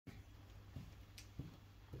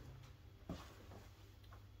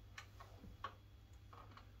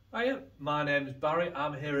Hiya, my name is Barry,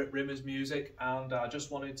 I'm here at Rimmers Music and I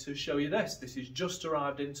just wanted to show you this. This has just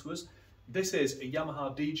arrived into us. This is a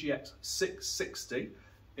Yamaha DGX660.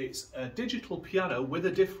 It's a digital piano with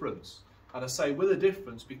a difference. And I say with a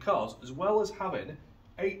difference because as well as having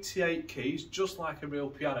 88 keys, just like a real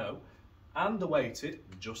piano, and the weighted,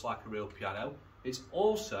 just like a real piano, it's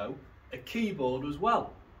also a keyboard as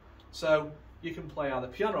well. So you can play either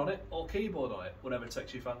piano on it or keyboard on it, whatever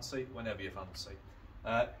takes your fancy, whenever you fancy.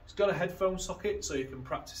 It's got a headphone socket so you can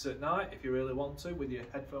practice at night if you really want to with your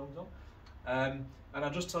headphones on. And I'll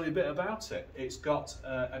just tell you a bit about it. It's got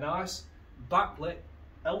a nice backlit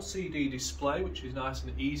LCD display which is nice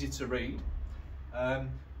and easy to read.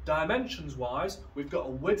 Dimensions wise, we've got a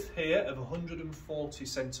width here of 140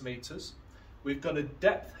 centimetres. We've got a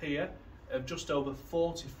depth here of just over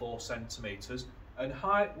 44 centimetres, and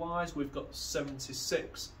height wise we've got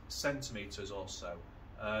 76 centimetres or so.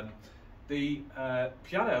 The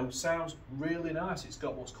piano sounds really nice. It's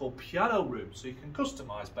got what's called piano room, so you can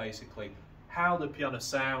customise basically how the piano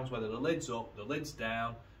sounds, whether the lid's up, the lid's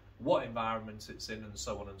down, what environment it's in, and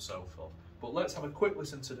so on and so forth. But let's have a quick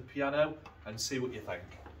listen to the piano and see what you think.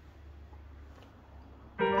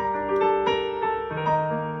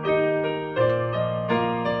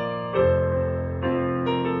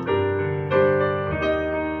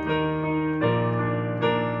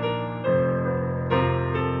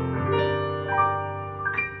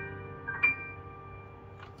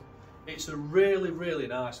 It's a really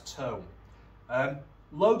nice tone.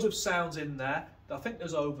 Loads of sounds in there. I think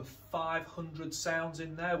there's over 500 sounds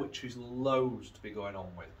in there, which is loads to be going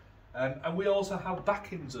on with. And we also have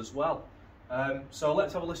backings as well. So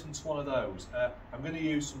let's have a listen to one of those. I'm going to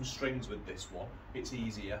use some strings with this one. It's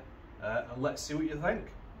easier. And let's see what you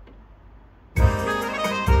think.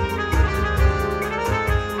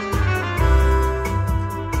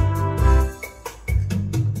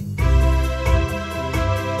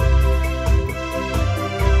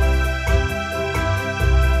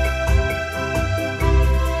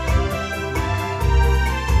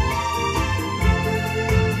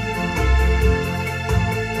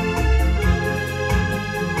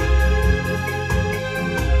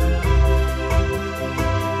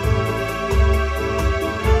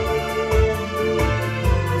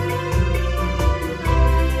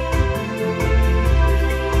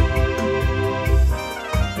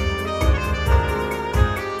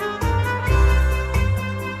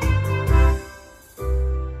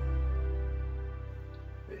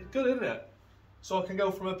 Good, isn't it? So I can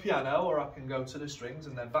go from a piano, or I can go to the strings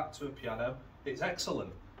and then back to a piano. It's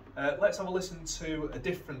excellent. Let's have a listen to a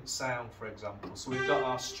different sound, for example. So we've got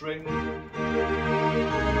our string.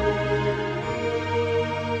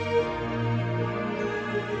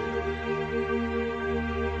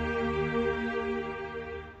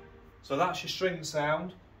 So that's your string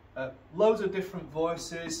sound. Loads of different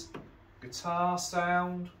voices. Guitar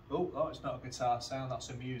sound. Oh, it's not a guitar sound, that's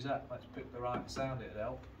a musette. Let's pick the right sound, it'll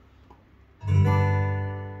help.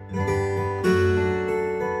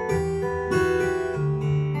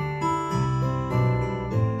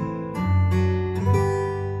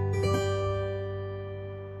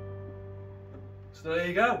 So there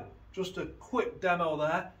you go, just a quick demo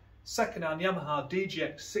there. Second-hand Yamaha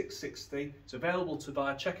DGX660. It's available to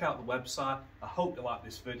buy. Check out the website. I hope you like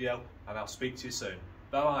this video and I'll speak to you soon.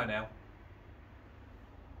 Bye bye now.